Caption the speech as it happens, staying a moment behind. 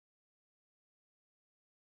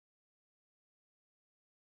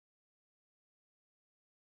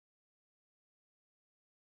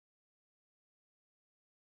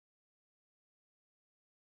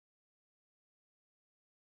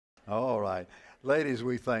All right. Ladies,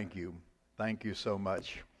 we thank you. Thank you so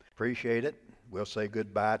much. Appreciate it. We'll say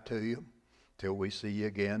goodbye to you till we see you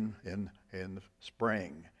again in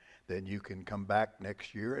spring. Then you can come back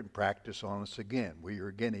next year and practice on us again. We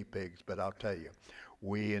are guinea pigs, but I'll tell you,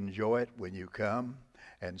 we enjoy it when you come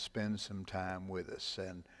and spend some time with us.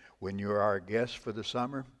 And when you're our guest for the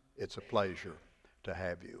summer, it's a pleasure to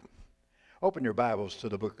have you. Open your Bibles to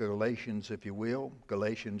the book of Galatians, if you will.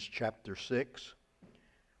 Galatians chapter 6.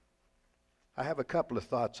 I have a couple of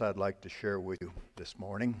thoughts I'd like to share with you this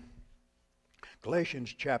morning.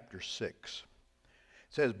 Galatians chapter 6.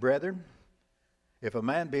 It says, Brethren, if a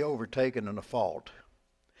man be overtaken in a fault,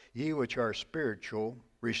 ye which are spiritual,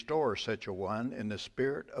 restore such a one in the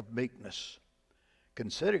spirit of meekness,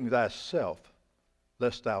 considering thyself,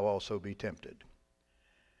 lest thou also be tempted.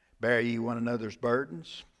 Bear ye one another's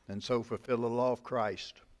burdens, and so fulfill the law of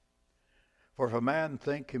Christ. For if a man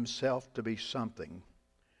think himself to be something,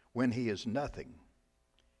 when he is nothing,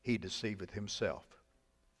 he deceiveth himself.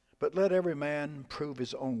 But let every man prove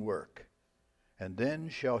his own work, and then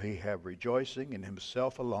shall he have rejoicing in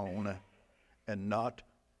himself alone, and not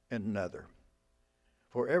in another.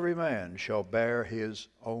 For every man shall bear his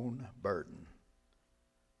own burden.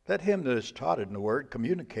 Let him that is taught in the word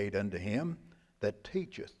communicate unto him that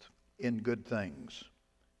teacheth in good things.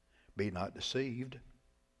 Be not deceived.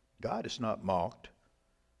 God is not mocked.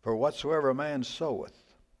 For whatsoever a man soweth,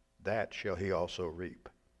 that shall he also reap.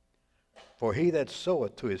 For he that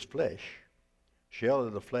soweth to his flesh shall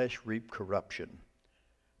of the flesh reap corruption.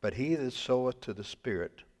 But he that soweth to the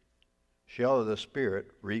Spirit shall of the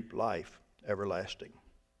Spirit reap life everlasting.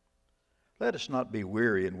 Let us not be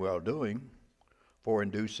weary in well-doing, for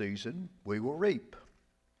in due season we will reap,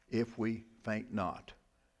 if we faint not.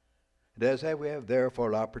 And as we have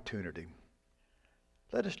therefore opportunity,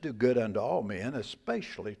 let us do good unto all men,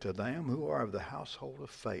 especially to them who are of the household of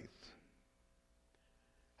faith.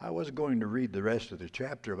 I was going to read the rest of the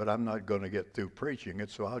chapter, but I'm not going to get through preaching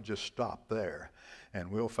it, so I'll just stop there.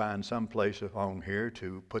 And we'll find some place on here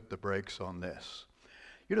to put the brakes on this.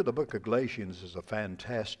 You know, the book of Galatians is a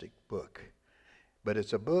fantastic book, but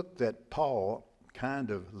it's a book that Paul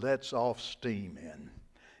kind of lets off steam in.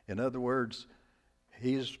 In other words,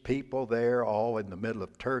 his people there all in the middle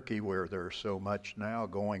of Turkey, where there's so much now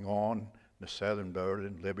going on, the southern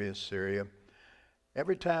border, Libya, Syria.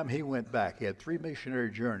 Every time he went back, he had 3 missionary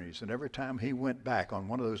journeys, and every time he went back on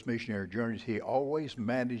one of those missionary journeys, he always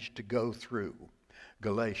managed to go through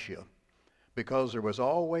Galatia, because there was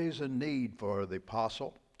always a need for the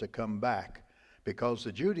apostle to come back, because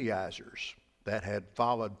the Judaizers that had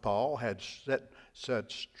followed Paul had set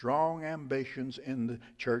such strong ambitions in the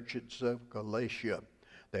churches of Galatia.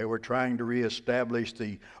 They were trying to reestablish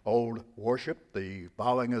the old worship, the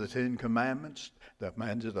following of the 10 Commandments, the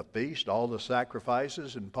commands of the feast, all the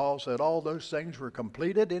sacrifices. And Paul said all those things were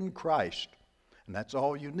completed in Christ. And that's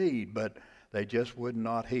all you need, but they just would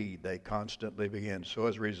not heed. They constantly began. So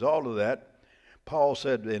as a result of that, Paul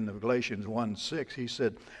said in Galatians 1:6, he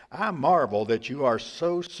said, I marvel that you are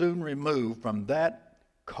so soon removed from that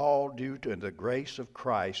called you to the grace of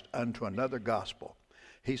Christ unto another gospel.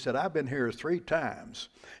 He said, I've been here 3 times.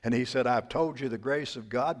 And he said, I've told you the grace of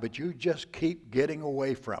God, but you just keep getting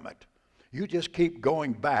away from it. You just keep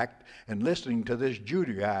going back and listening to these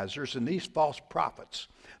Judaizers and these false prophets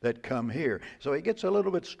that come here. So he gets a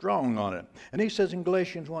little bit strong on it. And he says in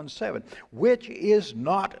Galatians 1:7, which is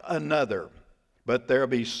not another, but there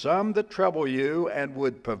be some that trouble you and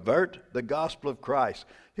would pervert the gospel of Christ.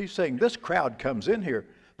 He's saying this crowd comes in here.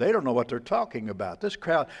 They don't know what they're talking about. This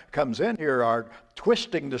crowd comes in here are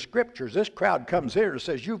twisting the scriptures. This crowd comes here and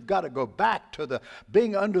says, you've got to go back to the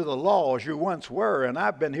being under the law as you once were. And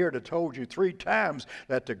I've been here to told you 3 times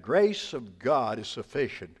that the grace of God is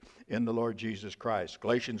sufficient in the Lord Jesus Christ.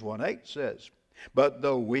 Galatians 1:8 says, but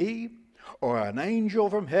though we or an angel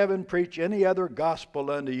from heaven preach any other gospel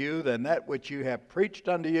unto you than that which you have preached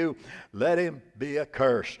unto you, let him be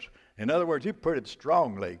accursed. In other words, he put it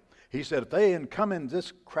strongly. He said, if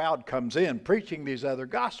this crowd comes in preaching these other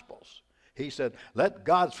gospels, he said, let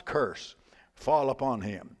God's curse fall upon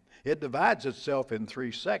him. It divides itself in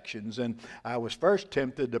 3 sections, and I was first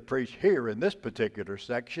tempted to preach here in this particular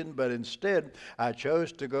section, but instead I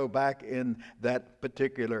chose to go back in that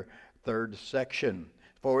particular 3rd section.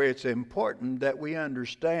 For it's important that we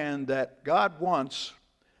understand that God wants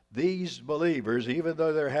these believers, even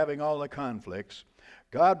though they're having all the conflicts,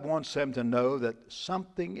 God wants them to know that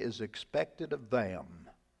something is expected of them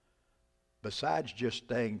besides just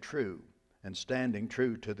staying true and standing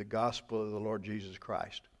true to the gospel of the Lord Jesus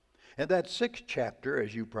Christ. And that 6th chapter,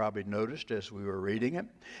 as you probably noticed as we were reading it,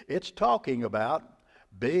 it's talking about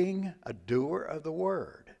being a doer of the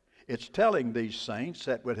word. It's telling these saints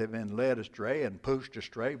that would have been led astray and pushed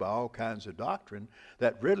astray by all kinds of doctrine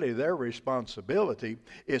that really their responsibility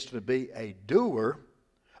is to be a doer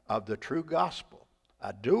of the true gospel,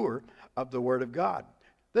 a doer of the Word of God.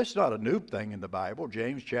 This is not a new thing in the Bible.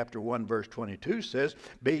 James chapter 1 verse 22 says,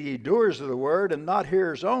 "Be ye doers of the word and not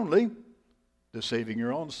hearers only, deceiving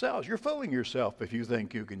your own selves." You're fooling yourself if you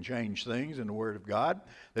think you can change things in the Word of God,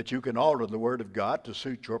 that you can alter the Word of God to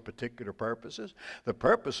suit your particular purposes. The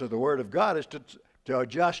purpose of the Word of God is to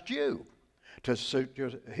adjust you to suit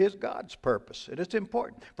His God's purpose. And it's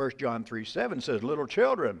important. 1 John 3:7 says, "Little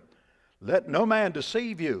children, let no man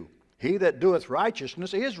deceive you. He that doeth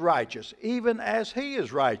righteousness is righteous, even as he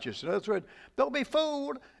is righteous." In other words, don't be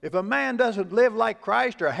fooled. If a man doesn't live like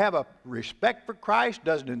Christ or have a respect for Christ,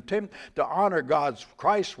 doesn't intend to honor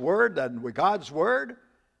Christ's word and God's word,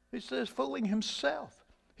 he says fooling himself.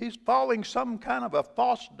 He's following some kind of a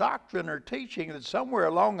false doctrine or teaching that somewhere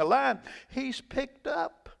along the line he's picked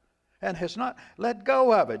up and has not let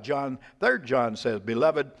go of it. 3 John says,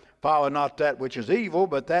 "Beloved, follow not that which is evil,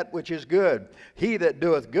 but that which is good. He that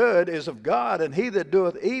doeth good is of God, and he that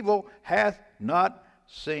doeth evil hath not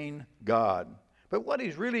seen God." But what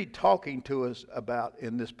he's really talking to us about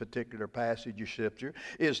in this particular passage of Scripture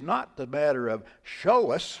is not the matter of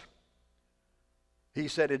show us. He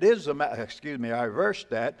said it is the matter, I reversed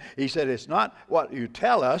that. He said it's not what you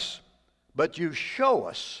tell us, but you show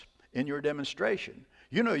us in your demonstration.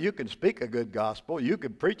 You know, you can speak a good gospel, you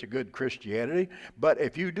can preach a good Christianity, but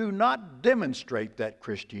if you do not demonstrate that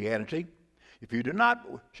Christianity, if you do not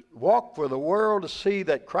walk for the world to see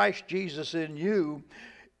that Christ Jesus in you,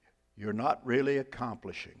 you're not really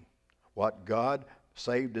accomplishing what God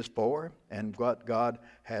saved us for and what God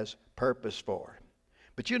has purpose for.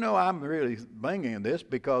 But you know, I'm really bringing this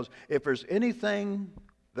because if there's anything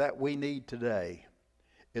that we need today,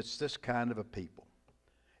 it's this kind of a people.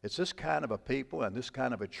 It's this kind of a people and this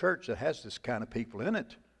kind of a church that has this kind of people in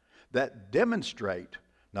it that demonstrate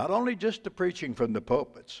not only just the preaching from the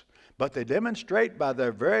pulpits, but they demonstrate by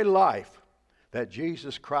their very life that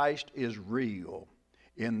Jesus Christ is real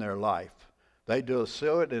in their life. They do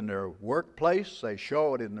show it in their workplace, they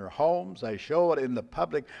show it in their homes, they show it in the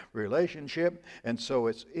public relationship, and so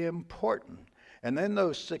it's important. And then in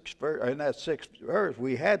that sixth verse,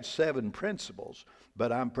 we had 7 principles,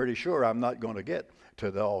 but I'm pretty sure I'm not going to get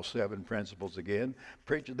to all 7 principles again.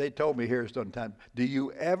 Preacher, they told me here sometime, "Do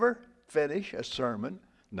you ever finish a sermon?"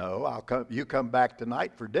 "No, you come back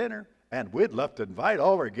tonight for dinner, and we'd love to invite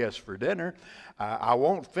all our guests for dinner. I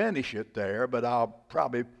won't finish it there, but I'll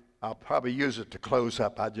probably use it to close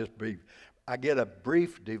up. I get a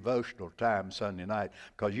brief devotional time Sunday night,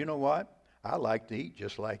 because you know what? I like to eat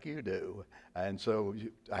just like you do. And so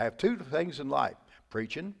I have 2 things in life,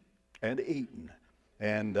 preaching and eating.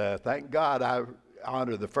 And thank God I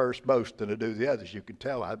honor the first most than I do the others. You can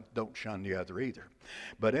tell I don't shun the other either.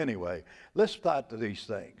 But anyway, let's thought to these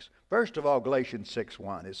things. First of all, Galatians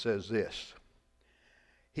 6:1, it says this.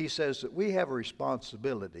 He says that we have a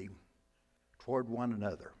responsibility toward one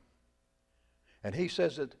another. And he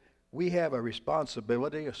says that we have a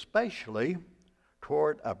responsibility especially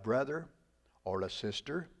toward a brother or a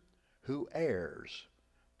sister who errs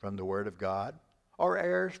from the Word of God or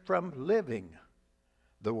errs from living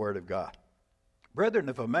the Word of God. "Brethren,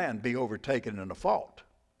 if a man be overtaken in a fault,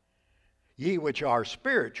 ye which are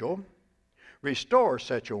spiritual, restore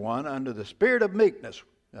such a one unto the spirit of meekness,"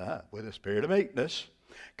 with a spirit of meekness,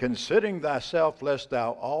 "considering thyself, lest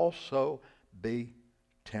thou also be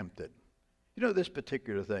tempted." You know this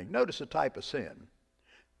particular thing. Notice the type of sin.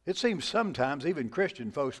 It seems sometimes even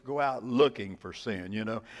Christian folks go out looking for sin. You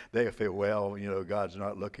know, they feel, well, you know, God's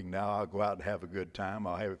not looking now. I'll go out and have a good time.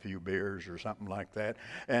 I'll have a few beers or something like that.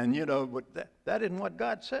 And, you know, that isn't what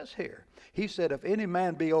God says here. He said, if any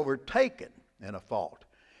man be overtaken in a fault.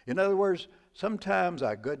 In other words, sometimes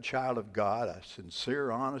a good child of God, a sincere,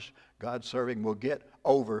 honest, God-serving will get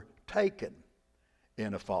overtaken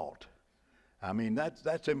in a fault. I mean,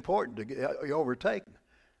 that's important to get overtaken.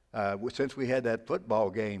 Since we had that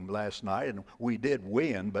football game last night, and we did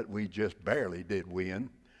win, but we just barely did win.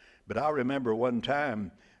 But I remember one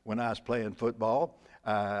time when I was playing football,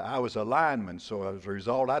 I was a lineman, so as a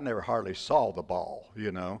result, I never hardly saw the ball,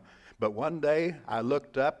 you know. But one day, I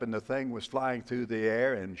looked up, and the thing was flying through the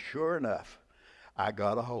air, and sure enough, I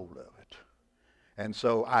got a hold of it. And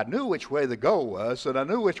so I knew which way the goal was, and I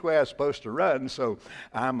knew which way I was supposed to run, so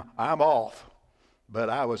I'm off. But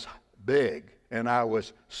I was big. And I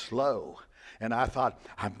was slow. And I thought,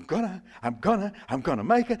 I'm gonna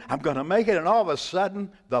make it. And all of a sudden,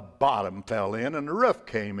 the bottom fell in and the roof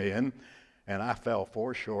came in. And I fell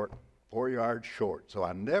 4 yards short. So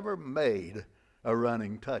I never made a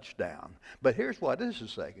running touchdown. But here's what this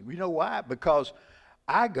is saying. You know why? Because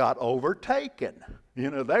I got overtaken. You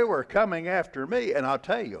know, they were coming after me. And I'll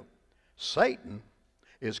tell you, Satan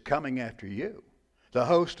is coming after you. The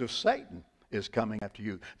host of Satan is coming after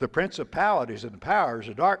you. The principalities and the powers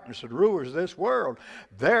of darkness and rulers of this world,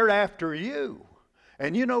 they're after you.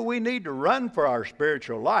 And you know, we need to run for our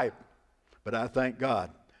spiritual life. But I thank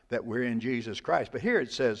God that we're in Jesus Christ. But here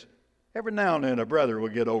it says, every now and then a brother will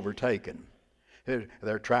get overtaken.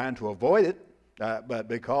 They're trying to avoid it, but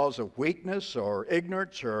because of weakness or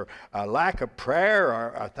ignorance or a lack of prayer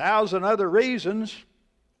or 1,000 other reasons,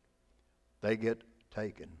 they get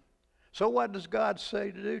taken. So what does God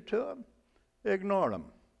say to do to them? Ignore them.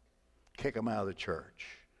 Kick them out of the church.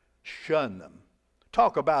 Shun them.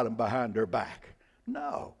 Talk about them behind their back.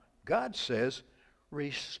 No. God says,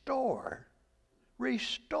 restore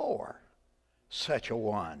such a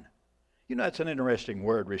one. You know, that's an interesting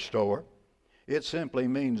word, restore. It simply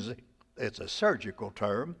means, it's a surgical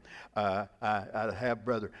term. I have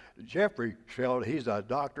Brother Jeffrey Sheld, he's a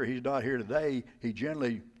doctor. He's not here today. He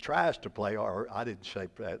generally tries to play, I didn't say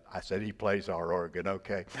that. I said he plays our organ,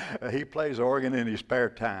 okay. He plays organ in his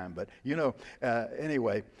spare time. But, you know,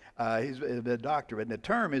 anyway, he's a doctor. And the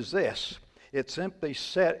term is this. It's simply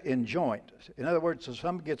set in joint. In other words, if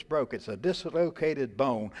something gets broke, it's a dislocated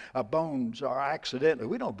bone. Bones are accidentally,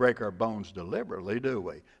 we don't break our bones deliberately, do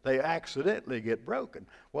we? They accidentally get broken.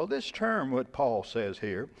 Well, this term, what Paul says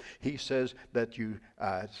here, he says that you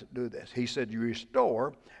do this. He said you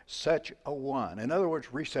restore such a one. In other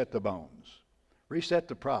words, reset the bones. Reset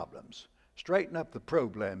the problems. Straighten up the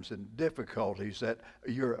problems and difficulties that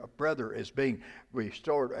your brother is being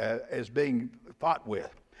restored, is being fought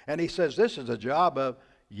with. And he says, this is the job of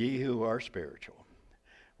ye who are spiritual.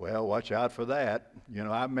 Well, watch out for that. You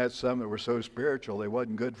know, I've met some that were so spiritual they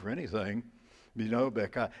wasn't good for anything. You know,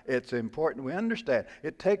 because it's important we understand.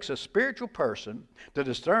 It takes a spiritual person to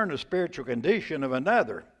discern the spiritual condition of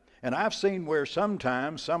another. And I've seen where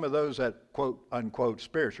sometimes some of those that quote, unquote,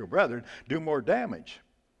 spiritual brethren do more damage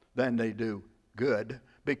than they do good,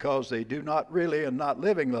 because they do not really and not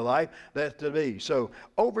living the life that's to be. So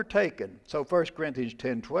overtaken. So 1 Corinthians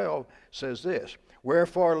 10:12 says this,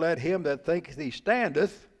 wherefore let him that thinketh he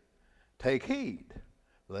standeth take heed,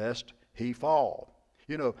 lest he fall.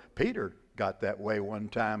 You know, Peter got that way one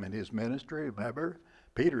time in his ministry, remember?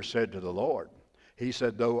 Peter said to the Lord, he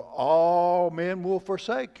said, though all men will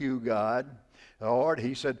forsake you, God, Lord,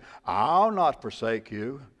 he said, I'll not forsake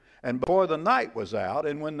you. And before the night was out,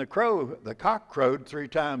 and when the cock crowed 3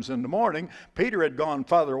 times in the morning, Peter had gone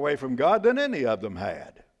farther away from God than any of them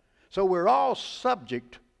had. So we're all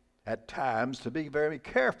subject at times to be very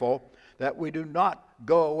careful that we do not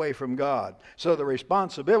go away from God. So the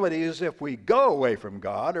responsibility is, if we go away from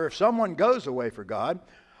God, or if someone goes away from God,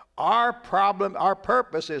 our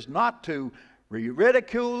purpose is not to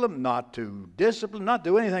ridicule them, not to discipline, not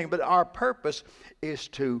do anything, but our purpose is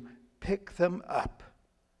to pick them up.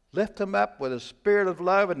 Lift them up with a spirit of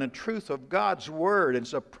love and the truth of God's Word.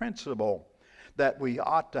 It's a principle that we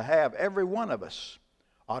ought to have. Every one of us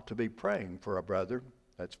ought to be praying for a brother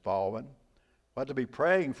that's fallen. Ought to be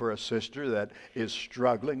praying for a sister that is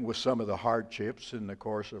struggling with some of the hardships in the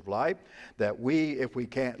course of life. That we, if we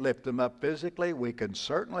can't lift them up physically, we can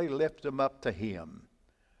certainly lift them up to Him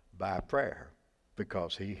by prayer,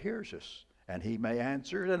 because He hears us and He may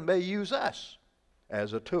answer it and may use us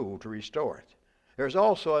as a tool to restore it. There's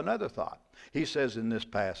also another thought. He says in this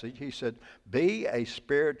passage, he said, be a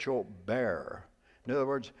spiritual bearer. In other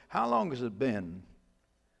words, how long has it been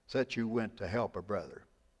since you went to help a brother?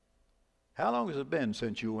 How long has it been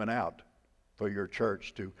since you went out for your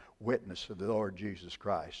church to witness to the Lord Jesus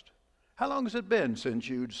Christ? How long has it been since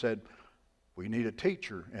you'd said, we need a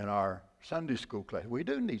teacher in our Sunday school class? We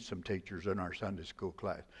do need some teachers in our Sunday school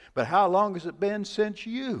class. But how long has it been since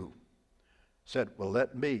you said, well,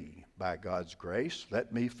 let me, by God's grace,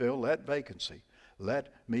 let me fill that vacancy.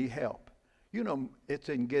 Let me help. You know, it's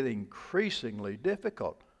getting increasingly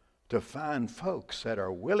difficult to find folks that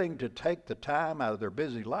are willing to take the time out of their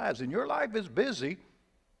busy lives. And your life is busy.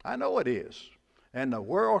 I know it is. And the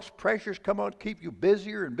world's pressures come on to keep you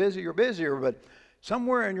busier and busier and busier. But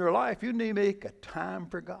somewhere in your life, you need to make a time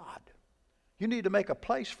for God. You need to make a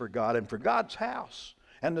place for God and for God's house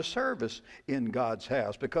and the service in God's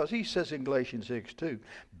house. Because he says in Galatians 6:2,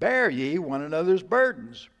 bear ye one another's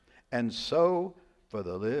burdens, and so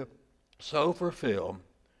fulfill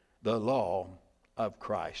the law of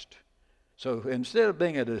Christ. So instead of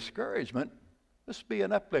being a discouragement, let's be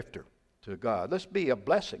an uplifter to God. Let's be a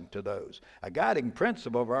blessing to those. A guiding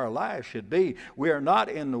principle of our life should be, we are not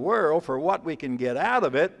in the world for what we can get out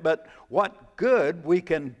of it, but what good we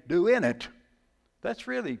can do in it. That's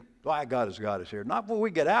really why God has got us here. Not when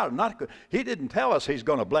we get out. He didn't tell us He's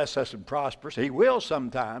going to bless us and prosper us. He will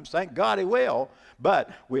sometimes. Thank God He will.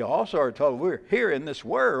 But we also are told we're here in this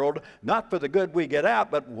world, not for the good we get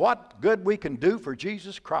out, but what good we can do for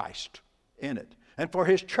Jesus Christ in it and for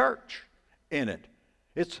His church in it.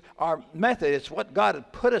 It's our method. It's what God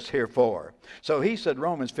had put us here for. So He said,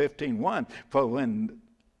 Romans 15:1, for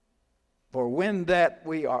when that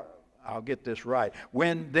we are, I'll get this right,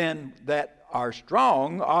 when then that are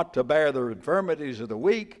strong ought to bear the infirmities of the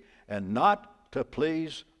weak and not to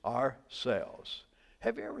please ourselves.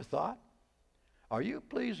 Have you ever thought, are you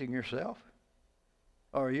pleasing yourself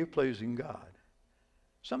or are you pleasing God?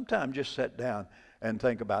 Sometimes just sit down and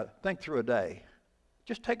think through a day.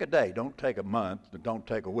 Just take a day. Don't take a month. Don't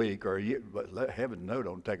take a week or a year. But heaven no,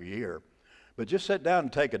 don't take a year. But just sit down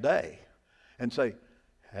and take a day and say,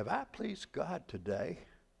 have I pleased God today?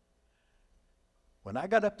 When I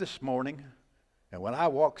got up this morning and when I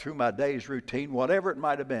walked through my day's routine, whatever it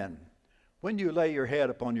might have been, when you lay your head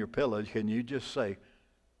upon your pillow, can you just say,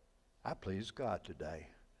 I pleased God today.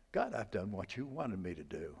 God, I've done what you wanted me to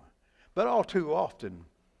do. But all too often,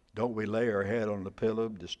 don't we lay our head on the pillow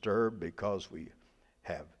disturbed because we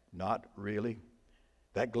have not really?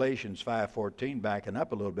 That Galatians 5:14, backing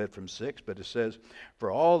up a little bit from 6, but it says,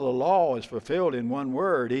 for all the law is fulfilled in one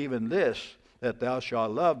word, even this, that thou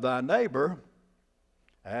shalt love thy neighbor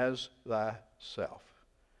as thyself.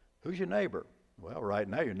 Who's your neighbor? Well, right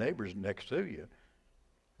now your neighbor's next to you.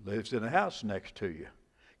 Lives in a house next to you.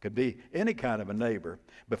 Could be any kind of a neighbor.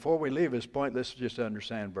 Before we leave this point, let's just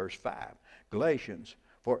understand verse 5. Galatians,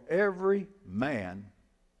 for every man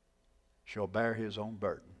shall bear his own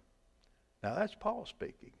burden. Now that's Paul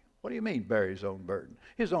speaking. What do you mean bear his own burden?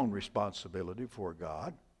 His own responsibility before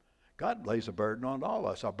God. God lays a burden on all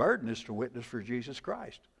of us. Our burden is to witness for Jesus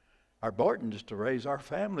Christ. Our burden is to raise our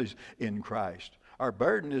families in Christ. Our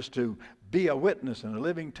burden is to be a witness and a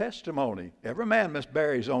living testimony. Every man must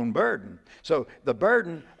bear his own burden. So the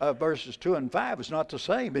burden of verses 2 and 5 is not the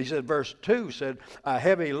same. He said, verse 2 said, a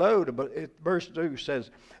heavy load. But verse 2 says,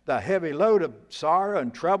 the heavy load of sorrow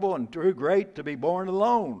and trouble and too great to be borne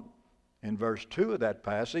alone. In verse 2 of that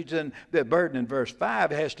passage. And the burden in verse 5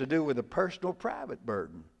 has to do with a personal, private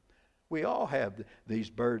burden. We all have these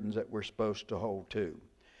burdens that we're supposed to hold to.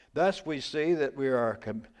 Thus we see that we are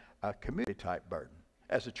a community-type burden.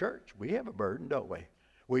 As a church, we have a burden, don't we?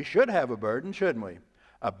 We should have a burden, shouldn't we?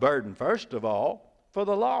 A burden, first of all, for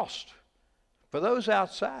the lost. For those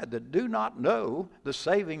outside that do not know the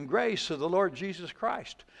saving grace of the Lord Jesus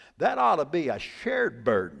Christ. That ought to be a shared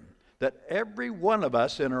burden that every one of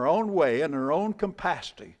us in our own way, in our own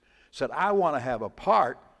capacity, said, I want to have a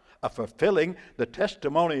part of fulfilling the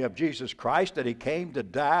testimony of Jesus Christ, that He came to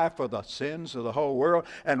die for the sins of the whole world,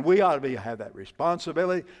 and we ought to have that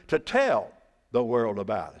responsibility to tell the world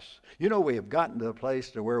about us. You know, we have gotten to a place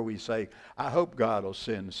to where we say, I hope God will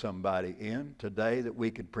send somebody in today that we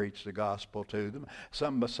could preach the gospel to them,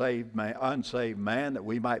 some unsaved man that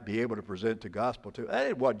we might be able to present the gospel to. That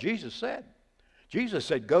is what Jesus said. Jesus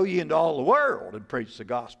said, go ye into all the world and preach the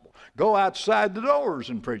gospel. Go outside the doors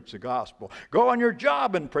and preach the gospel. Go on your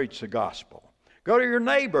job and preach the gospel. Go to your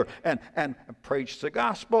neighbor and preach the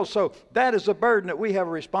gospel. So that is a burden that we have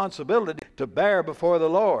a responsibility to bear before the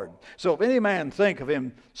Lord. So if any man think of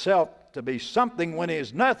himself to be something when he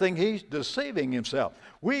is nothing, he's deceiving himself.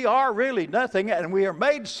 We are really nothing, and we are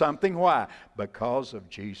made something. Why? Because of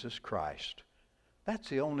Jesus Christ. That's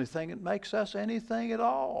the only thing that makes us anything at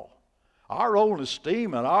all. Our own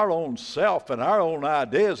esteem and our own self and our own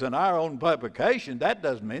ideas and our own publication, that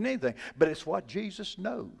doesn't mean anything. But it's what Jesus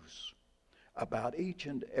knows about each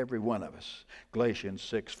and every one of us. Galatians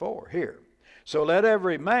 6:4 here. So let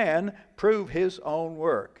every man prove his own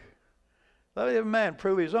work. Let every man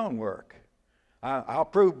prove his own work. I'll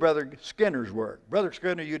prove Brother Skinner's work. Brother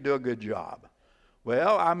Skinner, you do a good job.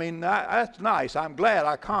 Well, I mean, that's nice. I'm glad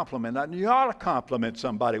I compliment. And you ought to compliment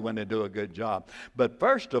somebody when they do a good job. But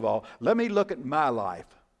first of all, let me look at my life.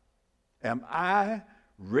 Am I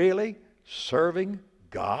really serving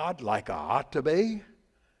God like I ought to be?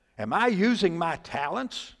 Am I using my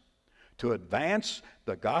talents to advance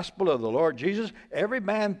the gospel of the Lord Jesus? Every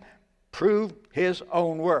man prove his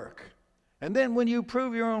own work. And then when you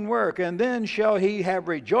prove your own work, and then shall he have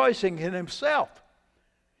rejoicing in himself.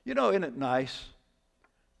 You know, isn't it nice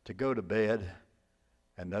to go to bed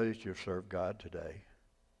and know that you've served God today?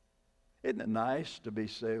 Isn't it nice to be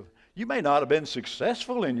saved? You may not have been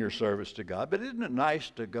successful in your service to God, but isn't it nice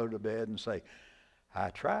to go to bed and say, I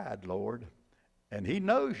tried, Lord. And He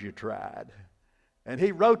knows you tried. And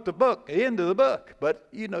He wrote the book, the end of the book, but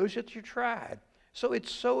He knows that you tried. So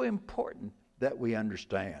it's so important that we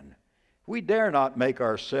understand. We dare not make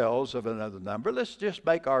ourselves of another number. Let's just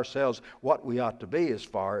make ourselves what we ought to be as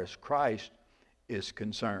far as Christ is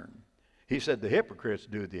concerned. He said the hypocrites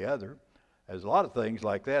do the other. There's a lot of things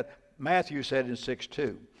like that. Matthew said in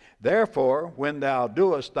 6:2, therefore, when thou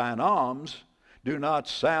doest thine alms, do not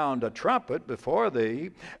sound a trumpet before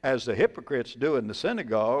thee, as the hypocrites do in the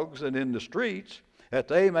synagogues and in the streets, that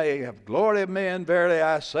they may have glory of men. Verily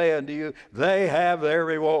I say unto you, they have their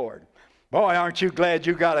reward. Boy, aren't you glad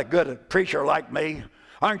you got a good preacher like me?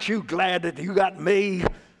 Aren't you glad that you got me?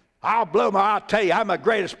 I'll tell you, I'm the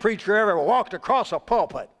greatest preacher ever walked across a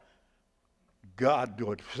pulpit. God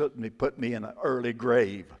would certainly put me in an early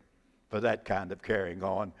grave for that kind of carrying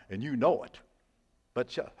on, and you know it.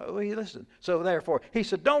 But listen, so therefore, he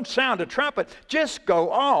said, don't sound a trumpet. Just go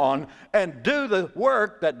on and do the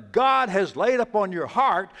work that God has laid upon your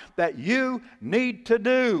heart that you need to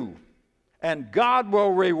do. And God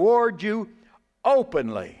will reward you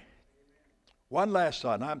openly. One last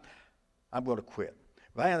thought, and I'm going to quit.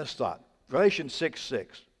 Last thought, Galatians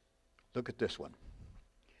 6:6. Look at this one.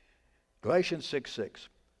 Galatians 6:6.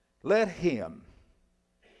 Let him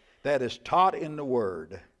that is taught in the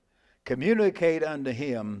word communicate unto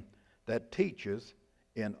him that teacheth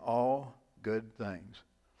in all good things.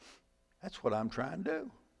 That's what I'm trying to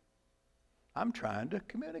do. I'm trying to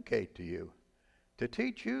communicate to you, to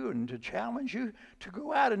teach you and to challenge you to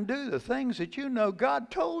go out and do the things that you know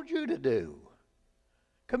God told you to do.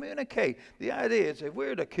 Communicate. The idea is if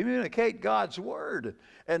we're to communicate God's word,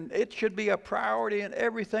 and it should be a priority in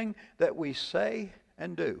everything that we say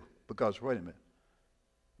and do. Because, wait a minute,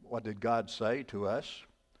 what did God say to us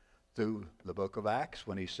through the book of Acts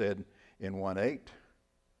when he said in 1:8,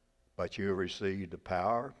 but you have received the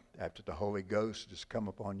power after the Holy Ghost has come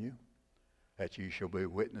upon you, that you shall be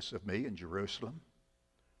witness of me in Jerusalem,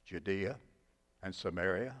 Judea, and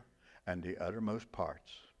Samaria, and the uttermost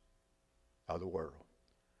parts of the world.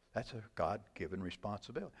 That's a God-given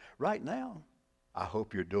responsibility. Right now, I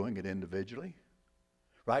hope you're doing it individually.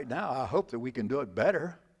 Right now, I hope that we can do it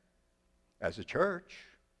better as a church.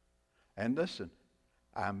 And listen,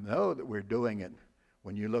 I know that we're doing it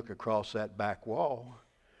when you look across that back wall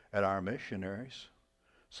at our missionaries.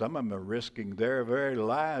 Some of them are risking their very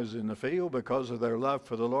lives in the field because of their love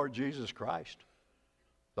for the Lord Jesus Christ.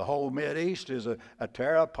 The whole Mideast is a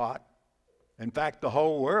terror pot. In fact, the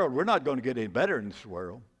whole world, we're not going to get any better in this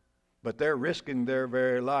world, but they're risking their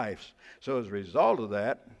very lives. So as a result of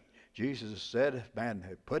that, Jesus said,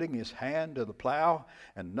 man, putting his hand to the plow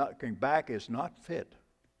and not going back is not fit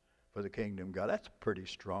for the kingdom of God. That's a pretty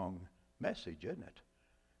strong message, isn't it?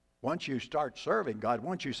 Once you start serving God,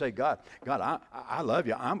 once you say, God, I love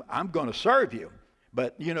you. I'm going to serve you.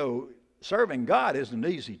 But, you know, serving God is an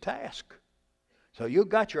easy task. So you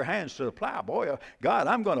got your hands to the plow. Boy, God,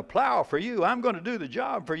 I'm going to plow for you. I'm going to do the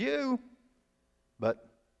job for you. But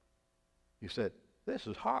you said, this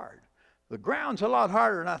is hard. The ground's a lot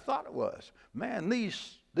harder than I thought it was. Man,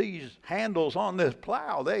 these handles on this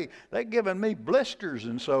plow, they're giving me blisters,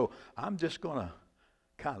 and so I'm just going to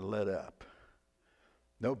kind of let up.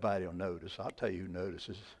 Nobody will notice. I'll tell you who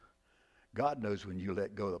notices. God knows when you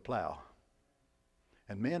let go of the plow.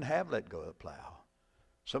 And men have let go of the plow.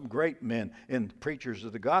 Some great men and preachers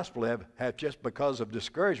of the gospel have just because of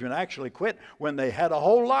discouragement actually quit when they had a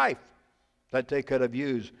whole life that they could have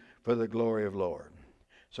used for the glory of the Lord.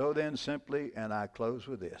 So then simply, and I close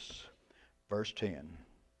with this, verse 10.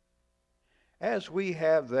 As we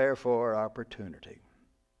have therefore opportunity,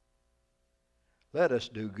 let us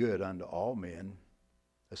do good unto all men,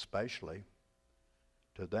 especially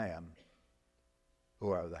to them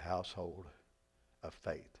who are of the household of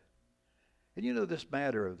faith. And you know this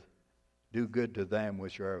matter of do good to them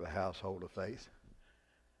which are of the household of faith.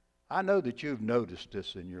 I know that you've noticed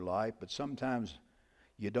this in your life, but sometimes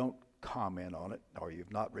you don't comment on it, or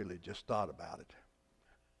you've not really just thought about it.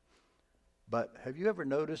 But have you ever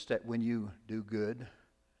noticed that when you do good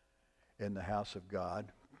in the house of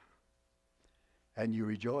God, and you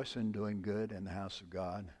rejoice in doing good in the house of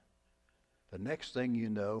God, the next thing you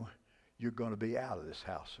know, you're going to be out of this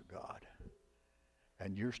house of God.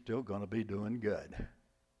 And you're still going to be doing good.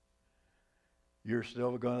 You're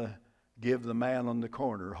still going to give the man on the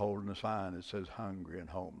corner holding a sign that says hungry and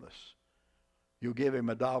homeless. You'll give him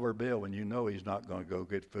 $1 bill when you know he's not going to go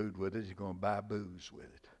get food with it. He's going to buy booze with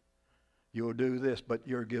it. You'll do this, but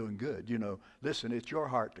you're doing good. You know, listen, it's your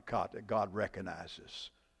heart that God recognizes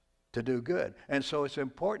to do good. And so it's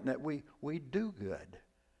important that we do good.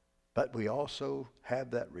 But we also have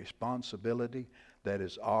that responsibility that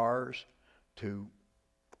is ours to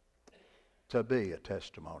be a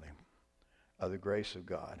testimony of the grace of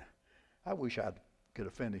God. I wish I could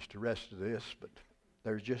have finished the rest of this, but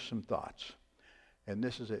There's just some thoughts. And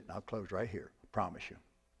this is it. And I'll close right here. I promise you.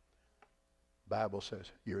 The Bible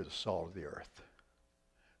says you're the salt of the earth.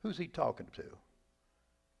 Who's he talking to?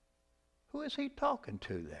 Who is he talking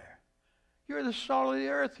to there? You're the salt of the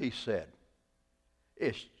earth, he said.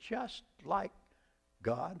 It's just like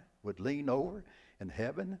God would lean over in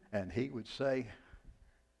heaven and he would say,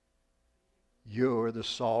 you're the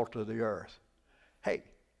salt of the earth. Hey,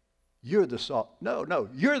 you're the salt. No,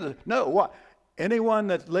 what? Anyone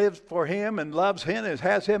that lives for him and loves him and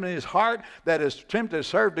has him in his heart that is tempted to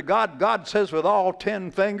serve to God, God says with all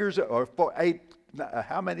 10 fingers or 8,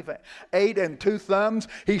 how many? 8 and 2 thumbs,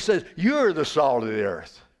 he says, you're the salt of the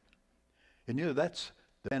earth. And you know, that's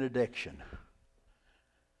the benediction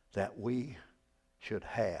that we should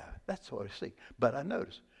have. That's what I see. But I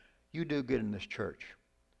notice, you do good in this church,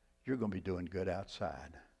 you're going to be doing good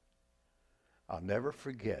outside. I'll never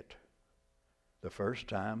forget the first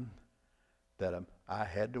time that I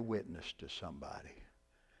had to witness to somebody.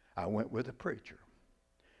 I went with a preacher,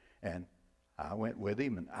 and I went with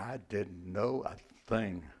him, and I didn't know a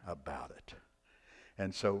thing about it.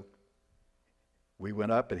 And so we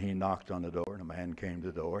went up, and he knocked on the door, and a man came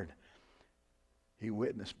to the door, and he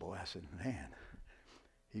witnessed. Boy, I said, man.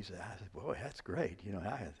 I said, boy, that's great. You know,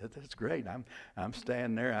 that's great. I'm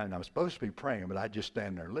standing there, and I'm supposed to be praying, but I just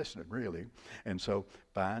stand there listening, really. And so,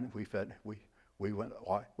 fine, we went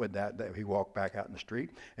with that. He walked back out in the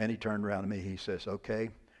street, and he turned around to me. He says, okay,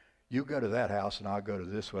 you go to that house, and I'll go to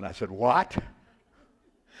this one. I said, what?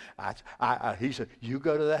 He said, you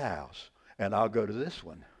go to the house, and I'll go to this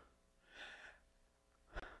one.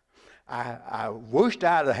 I wished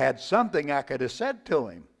I'd have had something I could have said to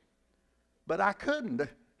him, but I couldn't.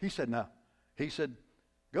 He said, no. He said,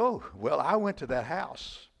 go. Well, I went to that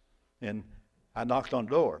house, and I knocked on the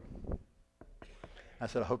door. I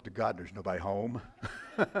said, I hope to God there's nobody home.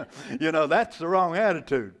 You know, that's the wrong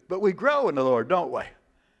attitude. But we grow in the Lord, don't we?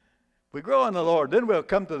 We grow in the Lord. Then we'll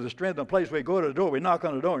come to the strength of the place. We go to the door. We knock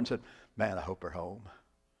on the door and say, man, I hope they're home.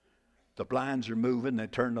 The blinds are moving. They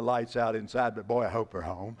turn the lights out inside. But boy, I hope they're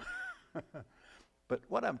home. But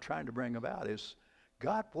what I'm trying to bring about is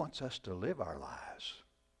God wants us to live our lives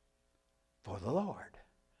for the Lord.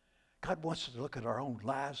 God wants us to look at our own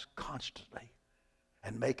lives constantly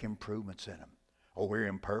and make improvements in them. Oh, we're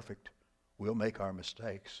imperfect. We'll make our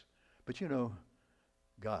mistakes. But you know,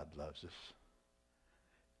 God loves us.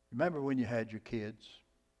 Remember when you had your kids?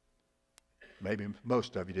 Maybe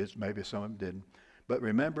most of you did. Maybe some of them didn't. But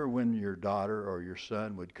remember when your daughter or your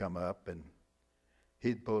son would come up and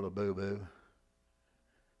he'd pull a boo-boo?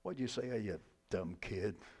 What'd you say? Oh, you dumb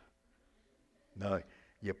kid. No,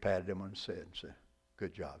 you patted him on the head and said,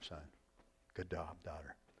 good job, son. Good job,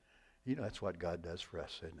 daughter. You know, that's what God does for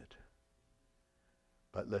us, isn't it?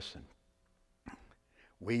 But listen,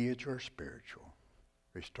 we as your spiritual,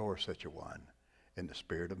 restore such a one in the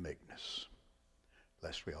spirit of meekness,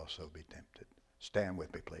 lest we also be tempted. Stand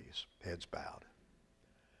with me, please. Heads bowed.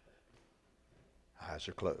 Eyes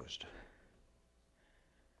are closed.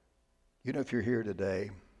 You know, if you're here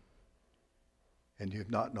today and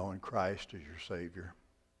you've not known Christ as your Savior,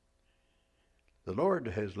 the Lord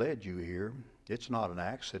has led you here. It's not an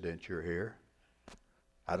accident you're here.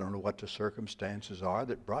 I don't know what the circumstances are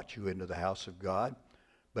that brought you into the house of God,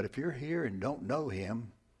 but if you're here and don't know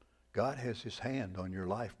him, God has his hand on your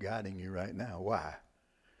life guiding you right now. Why?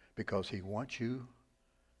 Because he wants you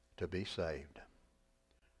to be saved.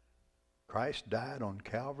 Christ died on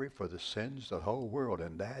Calvary for the sins of the whole world,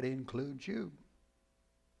 and that includes you.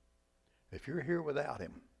 If you're here without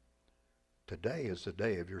him, today is the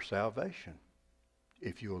day of your salvation,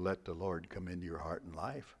 if you'll let the Lord come into your heart and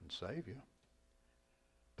life and save you.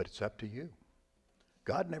 But it's up to you.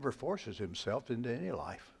 God never forces himself into any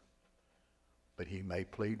life. But he may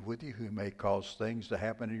plead with you. He may cause things to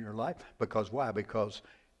happen in your life. Because why? Because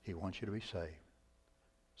he wants you to be saved.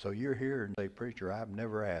 So you're here and say, preacher, I've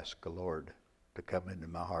never asked the Lord to come into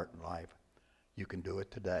my heart and life. You can do it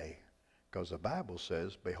today. Because the Bible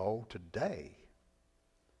says, behold, today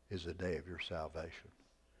is the day of your salvation.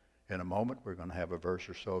 In a moment, we're going to have a verse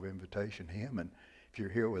or so of invitation hymn. And if you're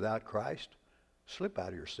here without Christ, slip out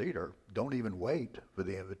of your seat or don't even wait for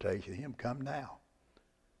the invitation hymn. Come now.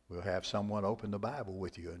 We'll have someone open the Bible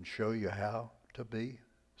with you and show you how to be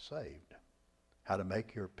saved, how to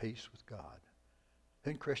make your peace with God.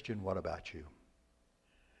 Then, Christian, what about you?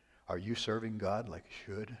 Are you serving God like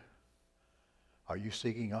you should? Are you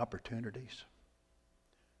seeking opportunities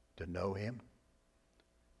to know him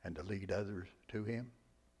and to lead others to him?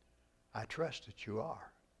 I trust that you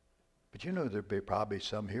are. But you know there'll be probably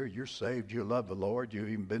some here, you're saved, you love the Lord, you've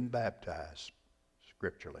even been baptized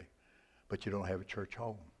scripturally, but you don't have a church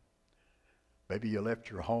home. Maybe you left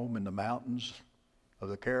your home in the mountains of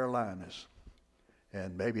the Carolinas,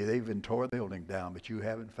 and maybe they even tore the building down, but you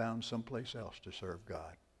haven't found someplace else to serve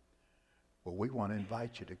God. Well, we want to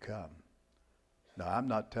invite you to come. Now, I'm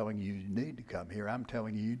not telling you you need to come here. I'm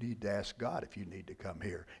telling you you need to ask God if you need to come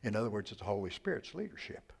here. In other words, it's the Holy Spirit's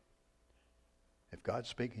leadership. If God's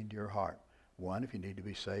speaking to your heart, one, if you need to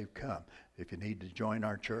be saved, come. If you need to join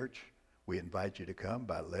our church, we invite you to come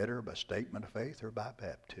by letter, by statement of faith, or by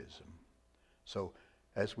baptism. So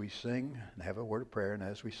as we sing and have a word of prayer, and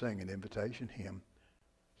as we sing an invitation hymn,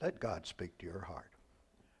 let God speak to your heart.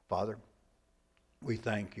 Father, we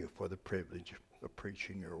thank you for the privilege of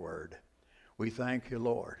preaching your word. We thank you,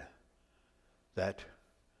 Lord, that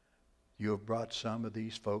you have brought some of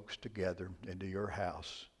these folks together into your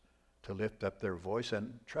house to lift up their voice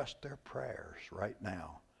and trust their prayers right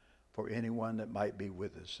now for anyone that might be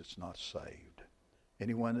with us that's not saved.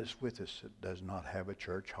 Anyone that's with us that does not have a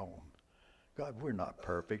church home. God, we're not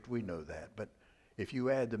perfect. We know that. But if you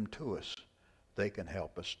add them to us, they can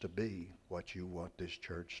help us to be what you want this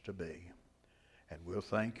church to be. And we'll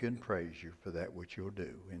thank you and praise you for that which you'll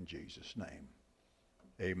do in Jesus' name.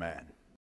 Amen.